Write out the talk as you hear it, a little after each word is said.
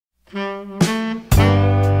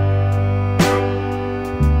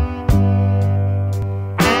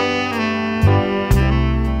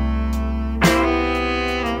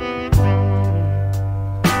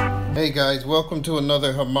guys, welcome to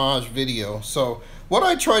another Homage video. So what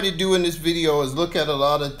I try to do in this video is look at a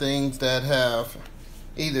lot of things that have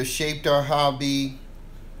either shaped our hobby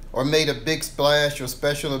or made a big splash or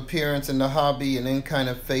special appearance in the hobby and then kind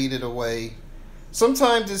of faded away.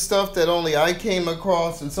 Sometimes it's stuff that only I came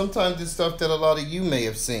across, and sometimes it's stuff that a lot of you may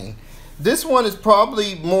have seen. This one is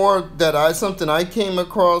probably more that something I came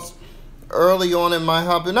across early on in my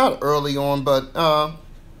hobby. Not early on, but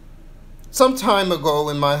some time ago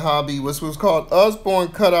in my hobby, was called Usborne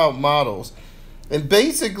cutout models. And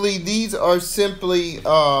basically these are simply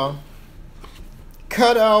cut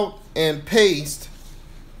out and paste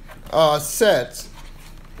sets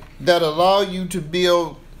that allow you to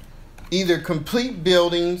build either complete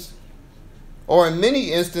buildings or in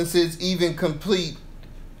many instances even complete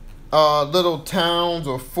little towns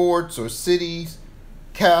or forts or cities,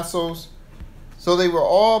 castles. So they were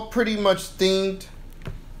all pretty much themed.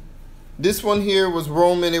 This one here was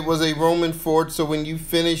Roman. It was a Roman fort, so when you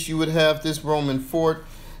finish you would have this Roman fort.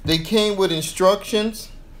 They came with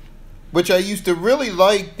instructions, which I used to really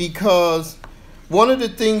like, because one of the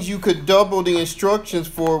things you could double the instructions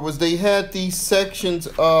for was they had these sections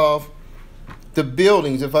of the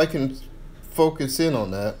buildings, if I can focus in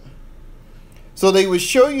on that. So they would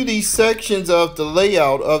show you these sections of the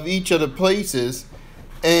layout of each of the places,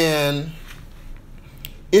 and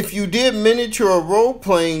if you did miniature or role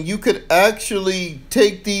playing, you could actually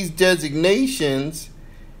take these designations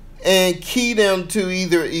and key them to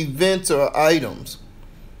either events or items.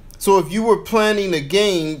 So if you were planning a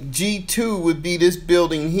game, G2 would be this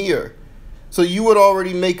building here. So you would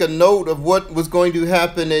already make a note of what was going to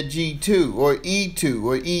happen at G2 or E2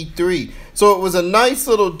 or E3. So it was a nice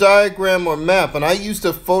little diagram or map, and I used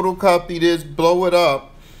to photocopy this, blow it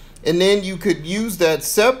up, and then you could use that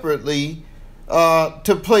separately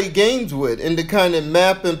to play games with, and to kind of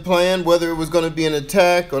map and plan whether it was going to be an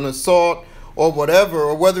attack, an assault, or whatever,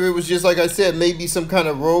 or whether it was just, like I said, maybe some kind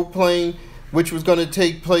of role playing which was going to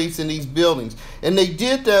take place in these buildings. And they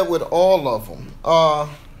did that with all of them.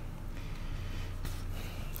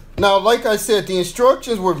 Now, like I said, the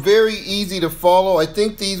instructions were very easy to follow. I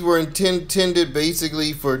think these were intended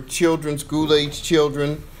basically for children, school-age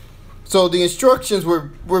children. So the instructions were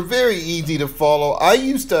very easy to follow. I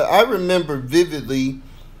remember vividly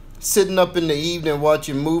sitting up in the evening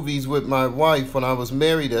watching movies with my wife when I was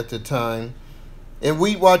married at the time. And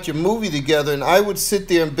we'd watch a movie together, and I would sit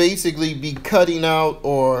there and basically be cutting out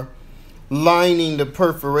or lining the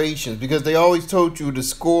perforations, because they always told you to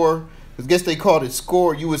score. I guess they called it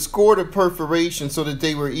score. You would score the perforations so that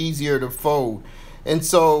they were easier to fold. And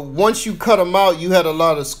so once you cut them out, you had a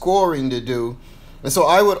lot of scoring to do. And so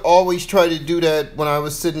I would always try to do that when I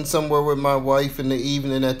was sitting somewhere with my wife in the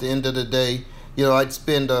evening at the end of the day. You know, I'd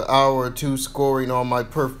spend an hour or two scoring on my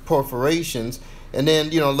perforations. And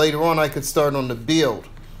then, you know, later on I could start on the build.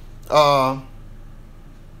 But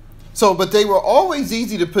they were always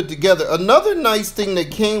easy to put together. Another nice thing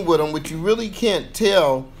that came with them, which you really can't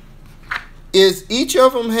tell, is each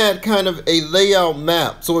of them had kind of a layout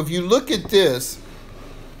map. So if you look at this,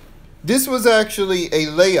 this was actually a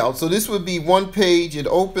layout. So this would be one page. It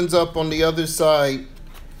opens up on the other side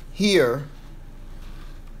here.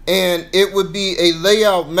 And it would be a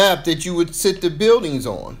layout map that you would sit the buildings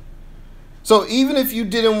on. So even if you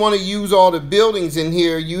didn't want to use all the buildings in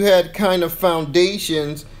here, you had kind of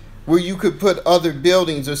foundations where you could put other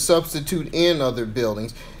buildings or substitute in other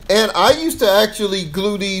buildings. And I used to actually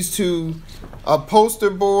glue these to a poster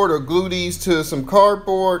board or glue these to some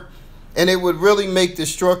cardboard, and it would really make the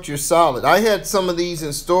structure solid. I had some of these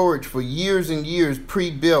in storage for years and years,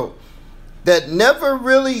 pre-built, that never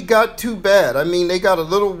really got too bad. I mean, they got a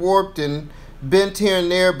little warped and bent here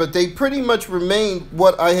and there, but they pretty much remained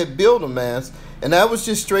what I had built them as, and that was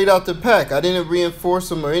just straight out the pack. I didn't reinforce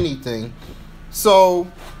them or anything.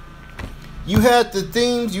 So you had the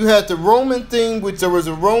themes. You had the Roman theme, which there was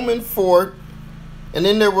a Roman fort, and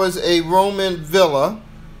then there was a Roman villa,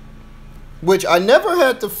 which I never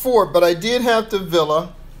had the fort, but I did have the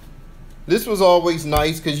villa. This was always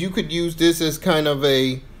nice because you could use this as kind of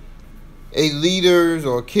a leader's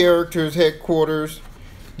or character's headquarters.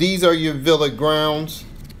 These are your villa grounds.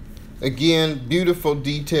 Again, beautiful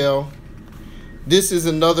detail. This is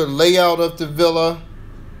another layout of the villa,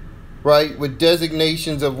 right, with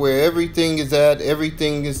designations of where everything is at,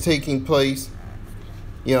 everything is taking place.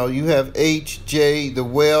 You know, you have H, J, the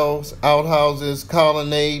wells, outhouses,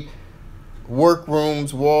 colonnade,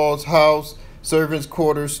 workrooms, walls, house, servants'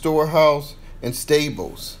 quarters, storehouse, and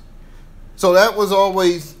stables. So that was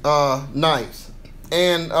always nice.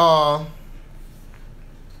 And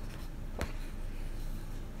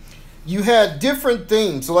you had different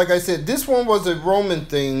themes. So like I said, this one was a Roman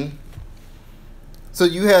theme. So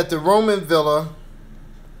you had the Roman villa.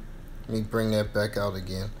 Let me bring that back out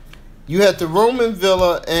again. You had the Roman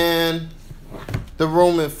villa and the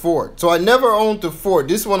Roman fort. So I never owned the fort.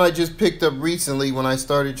 This one I just picked up recently when I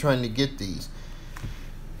started trying to get these.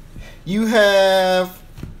 You have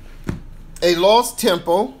a lost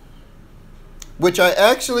temple, which I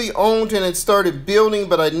actually owned and had started building,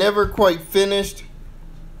 but I never quite finished.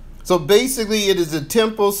 So basically it is a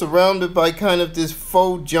temple surrounded by kind of this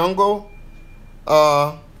faux jungle.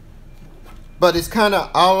 But it's kind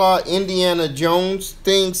of a la Indiana Jones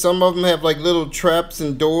thing. Some of them have like little traps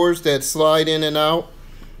and doors that slide in and out.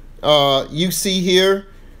 You see here,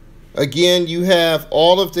 again, you have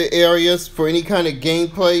all of the areas for any kind of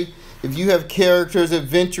gameplay. If you have characters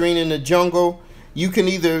adventuring in the jungle, you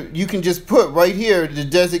can just put right here the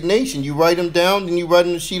designation. You write them down, and you write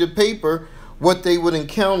on a sheet of paper what they would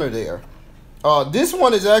encounter there. This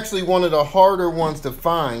one is actually one of the harder ones to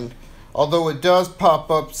find, although it does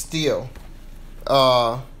pop up still.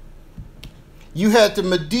 You had the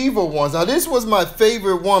medieval ones. Now this was my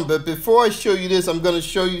favorite one, but before I show you this, I'm going to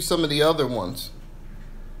show you some of the other ones.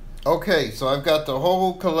 Okay, so I've got the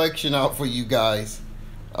whole collection out for you guys.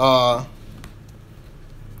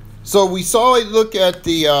 So we saw a look at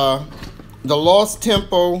the Lost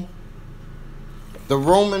Temple, the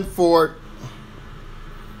Roman fort,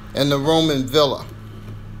 and the Roman villa.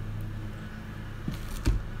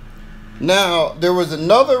 Now, there was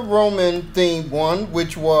another Roman themed one,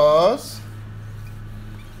 which was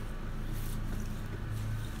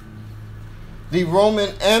the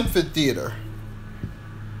Roman amphitheater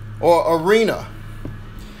or arena,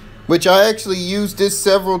 which I actually used this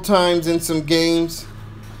several times in some games.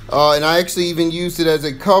 And I actually even used it as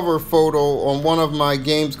a cover photo on one of my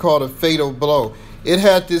games called A Fatal Blow. It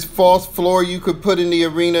had this false floor you could put in the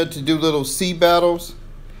arena to do little sea battles,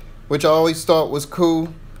 which I always thought was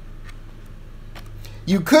cool.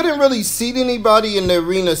 You couldn't really seat anybody in the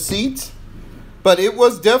arena seats, but it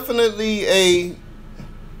was definitely a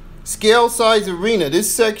scale size arena.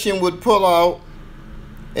 This section would pull out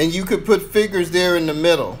and you could put figures there in the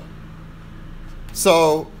middle.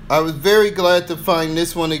 So I was very glad to find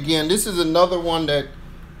this one again. This is another one that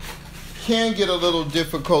can get a little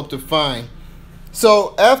difficult to find.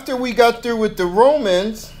 So after we got through with the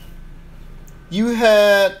Romans, you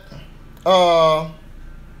had a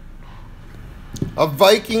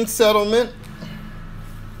Viking settlement.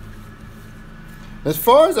 As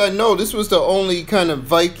far as I know, this was the only kind of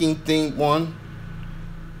Viking themed one.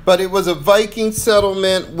 But it was a Viking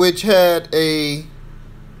settlement which had a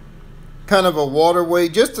kind of a waterway,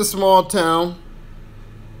 just a small town.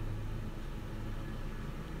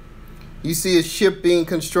 You see a ship being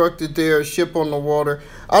constructed there, a ship on the water.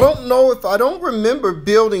 I don't remember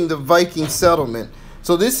building the Viking settlement.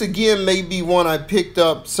 So this again may be one I picked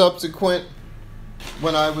up subsequent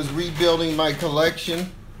when I was rebuilding my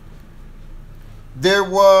collection. There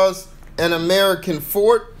was an American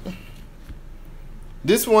fort.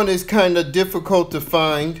 This one is kind of difficult to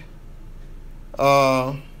find.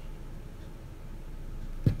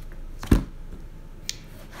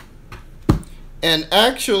 And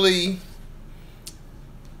actually,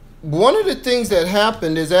 one of the things that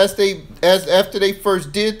happened is after they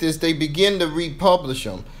first did this, they began to republish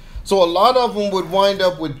them. So a lot of them would wind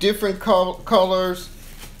up with different colors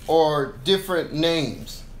or different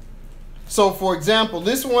names. So for example,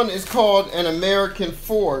 this one is called an American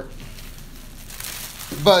fort,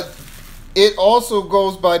 but it also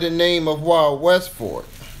goes by the name of Wild West Fort.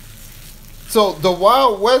 So the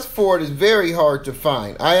Wild West Fort is very hard to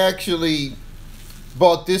find. I actually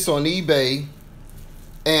bought this on eBay,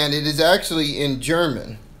 and it is actually in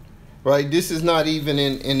German, right? This is not even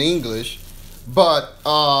in English, but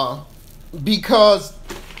because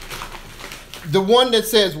the one that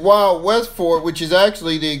says Wild West Fort, which is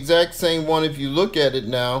actually the exact same one if you look at it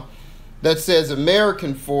now, that says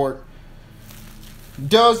American Fort,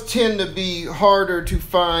 does tend to be harder to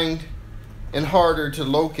find and harder to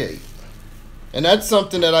locate. And that's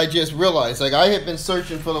something that I just realized. Like, I had been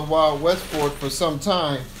searching for the Wild West Fort for some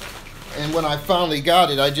time, and when I finally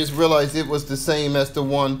got it, I just realized it was the same as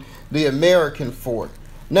the American Fort.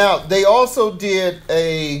 Now, they also did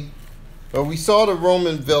we saw the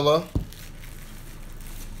Roman villa,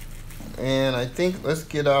 and I think, let's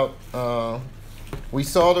get out, we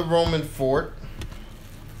saw the Roman fort.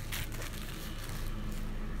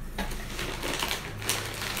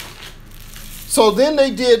 So then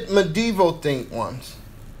they did medieval themed ones.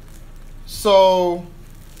 So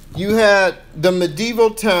you had the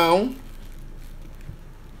medieval town,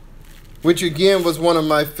 which again was one of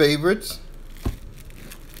my favorites.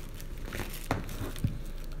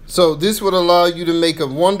 So this would allow you to make a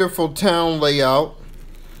wonderful town layout.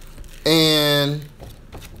 And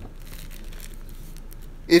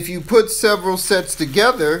if you put several sets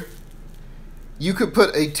together, you could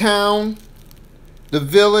put a town, the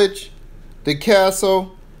village, the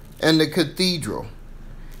castle, and the cathedral.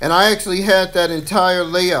 And I actually had that entire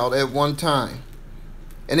layout at one time.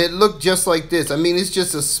 And it looked just like this. I mean, it's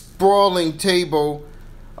just a sprawling table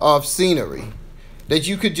of scenery that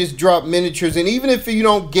you could just drop miniatures in, even if you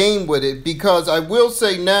don't game with it. Because I will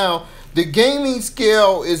say now, the gaming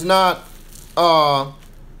scale is not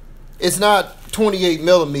it's not 28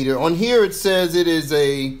 millimeter. On here it says it is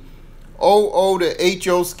a 00 to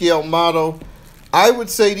HO scale model. I would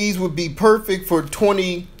say these would be perfect for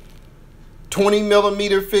 20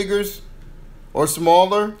 millimeter figures or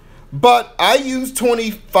smaller. But I use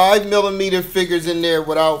 25 millimeter figures in there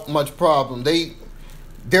without much problem.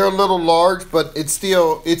 They're a little large, but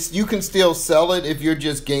you can still sell it if you're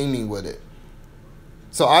just gaming with it.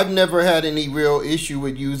 So I've never had any real issue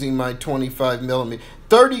with using my 25 millimeter.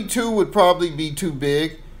 32 would probably be too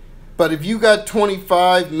big, but if you got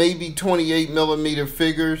 25, maybe 28 millimeter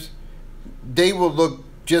figures, they will look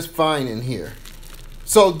just fine in here.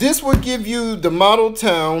 So this would give you the model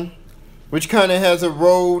town, which kind of has a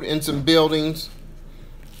road and some buildings.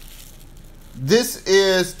 This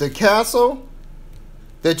is the castle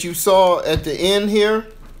that you saw at the end here.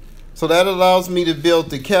 So that allows me to build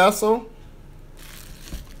the castle.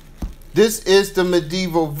 This is the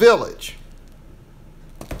medieval village,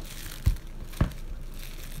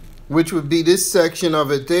 which would be this section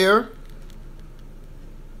of it there.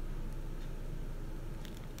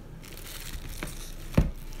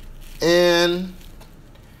 And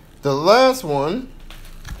the last one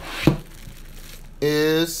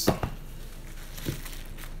is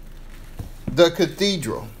the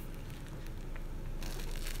cathedral.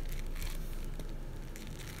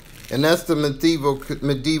 And that's the medieval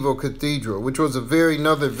cathedral, which was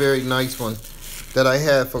another very nice one that I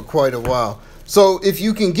had for quite a while. So if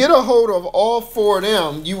you can get a hold of all four of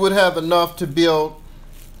them, you would have enough to build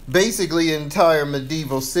basically an entire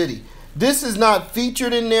medieval city. This is not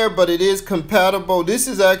featured in there, but it is compatible. This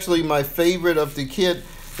is actually my favorite of the kit.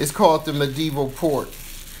 It's called the medieval port.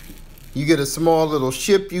 You get a small little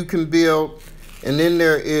ship you can build, and then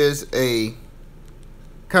there is a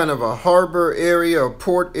kind of a harbor area, a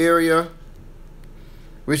port area,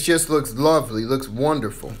 which just looks lovely, looks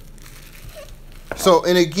wonderful. So,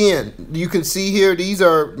 and again, you can see here, these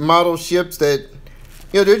are model ships that,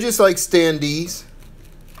 they're just like standees.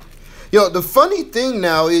 The funny thing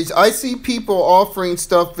now is I see people offering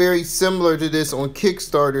stuff very similar to this on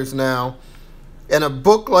Kickstarters now. And a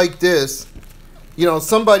book like this,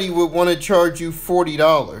 somebody would want to charge you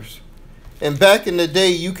 $40. And back in the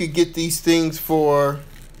day, you could get these things for,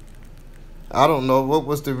 I don't know, what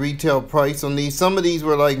was the retail price on these? Some of these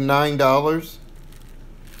were like $9,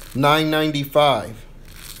 $9.95.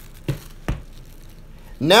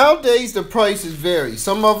 Nowadays, the prices vary.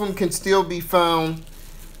 Some of them can still be found,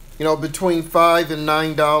 between $5 and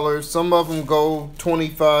 $9. Some of them go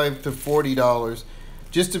 $25 to $40,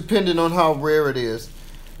 just depending on how rare it is.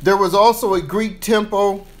 There was also a Greek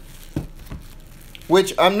temple,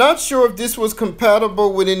 which I'm not sure if this was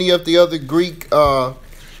compatible with any of the other Greek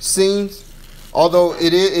scenes, although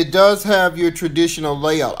it does have your traditional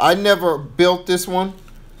layout. I never built this one,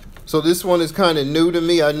 so this one is kind of new to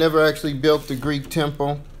me. I never actually built the Greek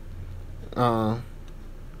temple.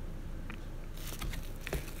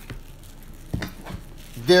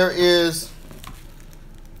 There is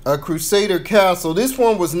a Crusader castle. This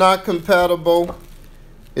one was not compatible.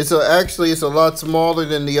 Actually it's a lot smaller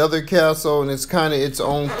than the other castle, and it's kind of its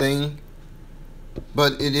own thing.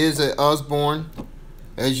 But it is an Usborne,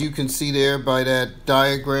 as you can see there by that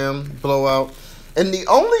diagram blowout. And the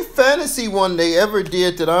only fantasy one they ever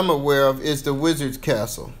did that I'm aware of is the Wizard's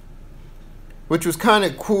Castle, which was kind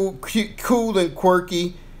of cool and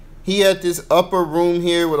quirky. He had this upper room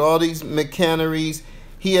here with all these mechaneries.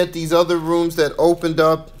 He had these other rooms that opened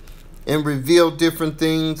up and revealed different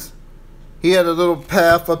things. He had a little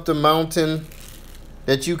path up the mountain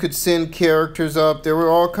that you could send characters up. There were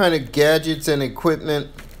all kind of gadgets and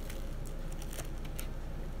equipment.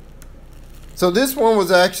 So this one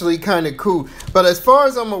was actually kind of cool. But as far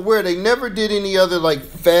as I'm aware, they never did any other like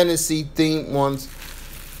fantasy themed ones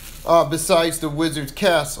besides the Wizard's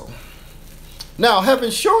Castle. Now,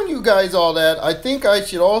 having shown you guys all that, I think I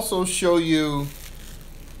should also show you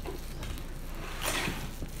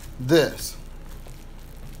this.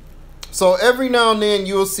 So every now and then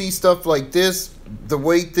you'll see stuff like this, the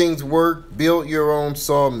way things work, build your own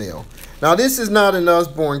sawmill. Now this is not an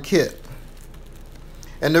Usborne kit.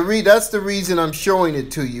 And that's the reason I'm showing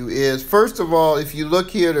it to you is, first of all, if you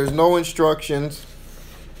look here, there's no instructions.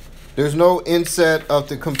 There's no inset of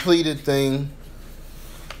the completed thing.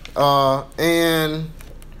 And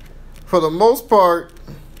for the most part,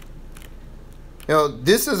 you know,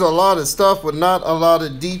 this is a lot of stuff with not a lot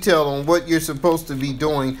of detail on what you're supposed to be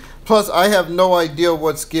doing. Plus, I have no idea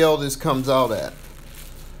what scale this comes out at.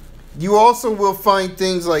 You also will find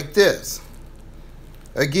things like this.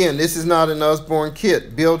 Again, this is not an Usborne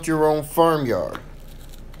kit. Build your own farmyard.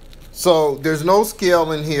 So there's no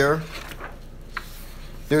scale in here.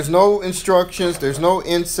 There's no instructions. There's no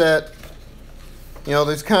inset. You know,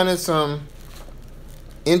 there's kind of some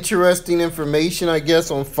interesting information, I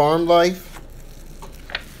guess, on farm life.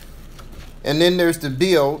 And then there's the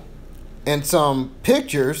build and some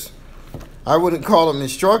pictures. I wouldn't call them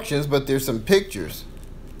instructions, but there's some pictures.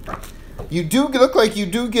 You do look like you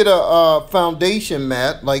do get a foundation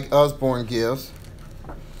mat like Usborne gives.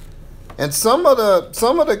 And some of the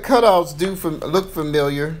cutouts do look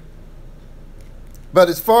familiar. But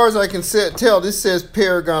as far as I can tell, this says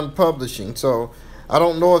Paragon Publishing. So I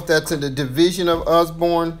don't know if that's in the division of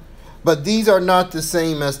Usborne, but these are not the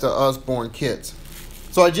same as the Usborne kits.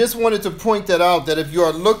 So I just wanted to point that out, that if you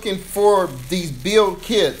are looking for these build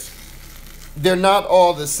kits, they're not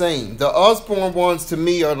all the same. The Usborne ones to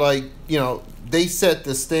me are like, you know, they set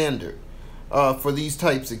the standard for these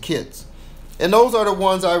types of kits. And those are the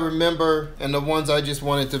ones I remember and the ones I just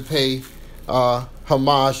wanted to pay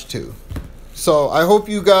homage to. So I hope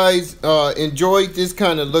you guys enjoyed this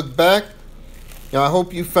kind of look back. I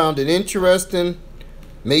hope you found it interesting.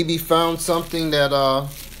 Maybe found something that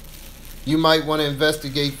you might want to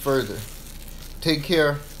investigate further. Take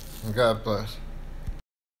care and God bless.